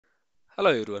Hello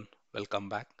everyone, welcome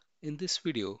back. In this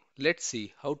video, let's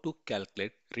see how to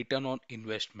calculate return on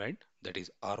investment, that is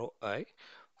ROI,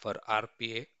 for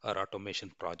RPA or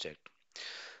automation project.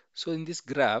 So in this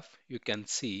graph, you can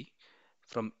see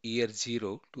from year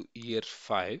 0 to year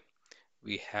 5,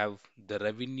 we have the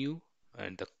revenue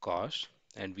and the cost,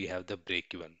 and we have the break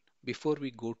even. Before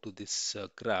we go to this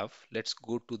graph, let's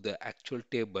go to the actual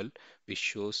table which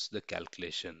shows the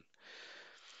calculation.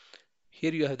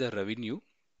 Here you have the revenue.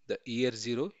 The year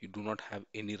 0, you do not have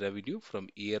any revenue. From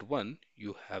year 1,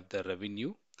 you have the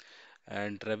revenue.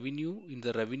 And revenue, in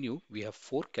the revenue, we have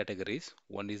four categories.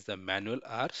 One is the manual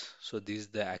hours. So this is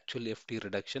the actual FT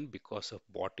reduction because of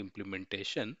bot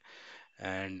implementation.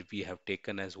 And we have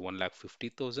taken as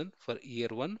 1,50,000 for year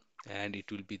 1, and it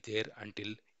will be there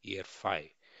until year 5.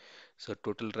 So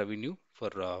total revenue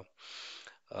for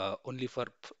only for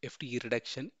FTE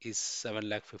reduction is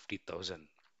 7,50,000.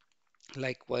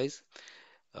 Likewise,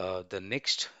 the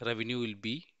next revenue will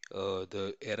be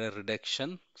the error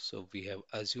reduction. So we have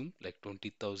assumed like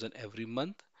 20,000 every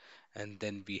month, and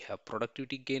then we have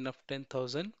productivity gain of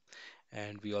 10,000,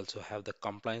 and we also have the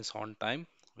compliance on time,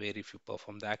 where if you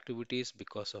perform the activities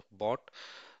because of bot,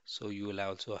 so you will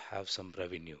also have some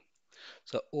revenue.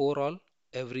 So overall,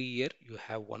 every year you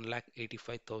have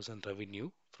 1,85,000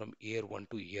 revenue from year 1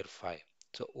 to year 5.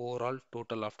 So overall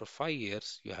total after 5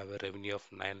 years, you have a revenue of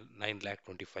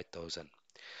 9,25,000.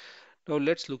 Now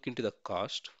let's look into the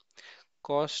cost.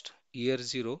 Cost year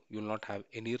 0, you will not have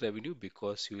any revenue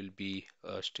because you will be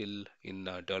still in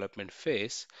development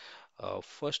phase.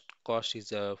 First cost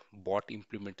is a bot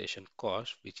implementation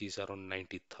cost, which is around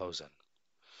 90,000.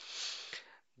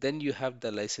 Then you have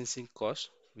the licensing cost,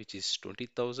 which is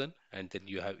 20,000, and then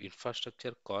you have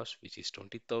infrastructure cost, which is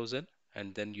 20,000,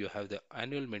 and then you have the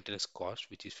annual maintenance cost,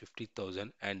 which is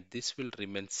 50,000, and this will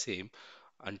remain same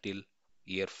until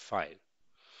year 5.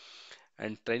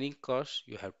 And training cost,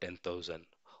 you have 10,000.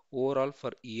 Overall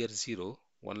for year 0,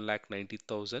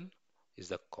 1,90,000 is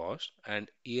the cost,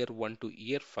 and year 1 to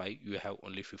year 5, you have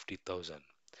only 50,000.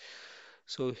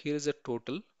 So here is a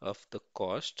total of the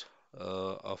cost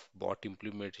of bot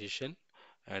implementation,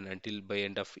 and until by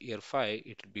end of year 5,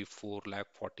 it will be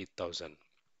 4,40,000.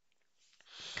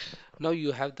 Now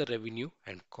you have the revenue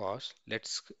and cost.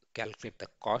 Let's calculate the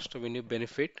cost revenue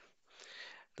benefit.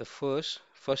 The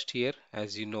first year,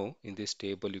 as you know, in this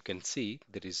table you can see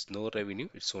there is no revenue,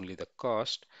 it's only the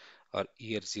cost, or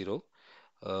year 0.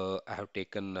 I have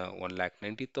taken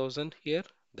 1,90,000 here.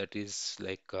 That is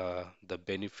like the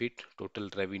benefit total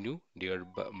revenue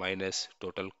divided by minus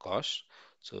total cost.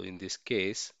 So in this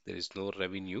case, there is no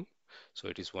revenue, so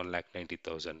it is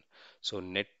 1,90,000. So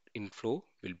net inflow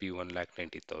will be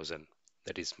 1,90,000.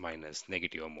 That is minus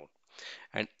negative amount.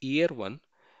 And year 1,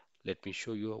 let me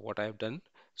show you what I have done.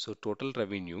 So total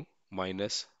revenue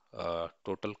minus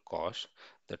total cost,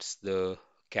 that's the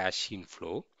cash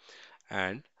inflow,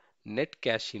 and net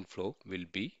cash inflow will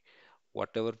be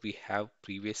whatever we have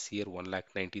previous year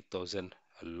 1,90,000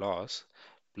 loss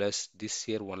plus this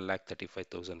year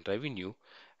 1,35,000 revenue,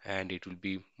 and it will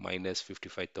be minus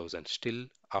 55,000. Still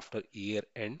after year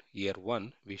end, year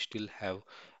 1, we still have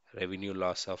revenue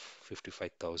loss of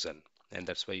 55,000, and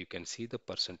that's why you can see the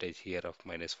percentage here of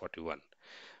minus 41.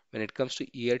 When it comes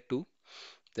to year 2,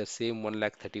 the same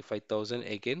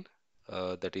 1,35,000 again,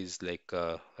 that is like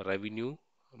revenue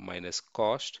minus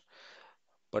cost.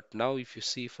 But now if you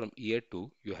see from year 2,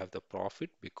 you have the profit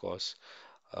because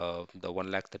the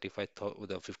 1,35,000,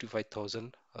 the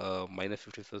 55,000 minus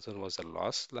 50,000 was a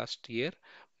loss last year,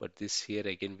 but this year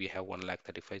again we have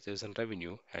 1,35,000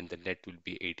 revenue, and the net will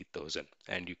be 80,000.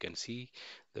 And you can see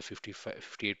the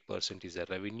 58% is the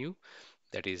revenue,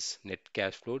 that is net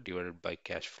cash flow divided by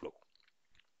cash flow.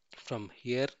 From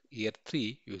here, year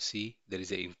 3, you see there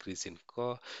is an increase in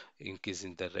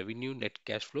the revenue net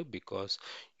cash flow because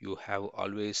you have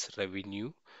always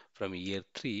revenue from year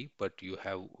 3, but you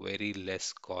have very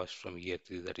less cost from year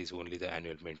 3, that is only the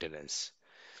annual maintenance.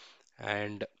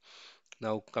 And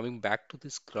now coming back to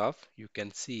this graph, you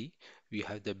can see we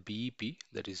have the BEP,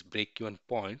 that is break-even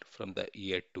point, from the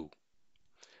year 2.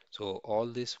 So all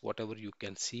this, whatever you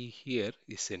can see here,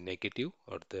 is a negative,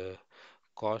 or the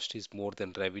cost is more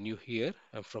than revenue here,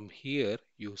 and from here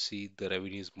you see the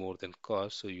revenue is more than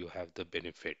cost, so you have the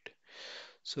benefit.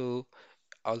 So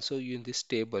also in this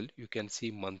table you can see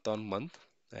month on month,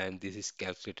 and this is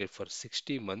calculated for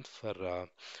 60 months for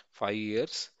 5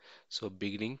 years. So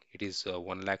beginning it is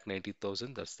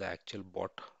 1,90,000, that's the actual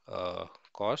bot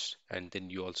cost, and then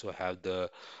you also have the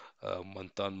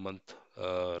month on month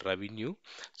revenue.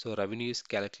 So revenue is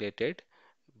calculated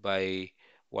by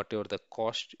whatever the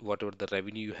cost, whatever the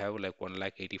revenue you have, like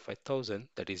 1,85,000,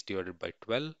 that is divided by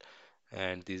 12,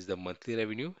 and this is the monthly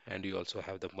revenue, and you also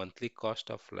have the monthly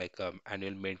cost of like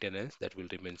annual maintenance that will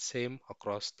remain same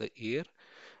across the year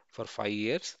for 5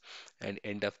 years, and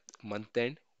end of month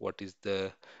end, what is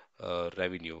the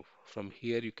revenue. From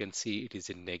here you can see it is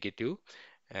in negative,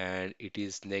 and it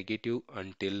is negative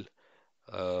until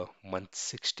month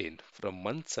 16. From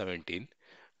month 17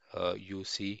 you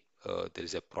see there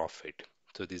is a profit.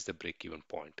 So this is the break even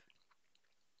point.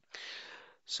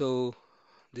 So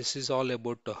this is all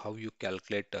about how you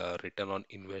calculate return on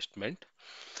investment.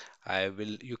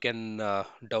 You can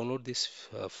download this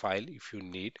file if you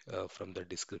need from the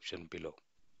description below.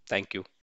 Thank you.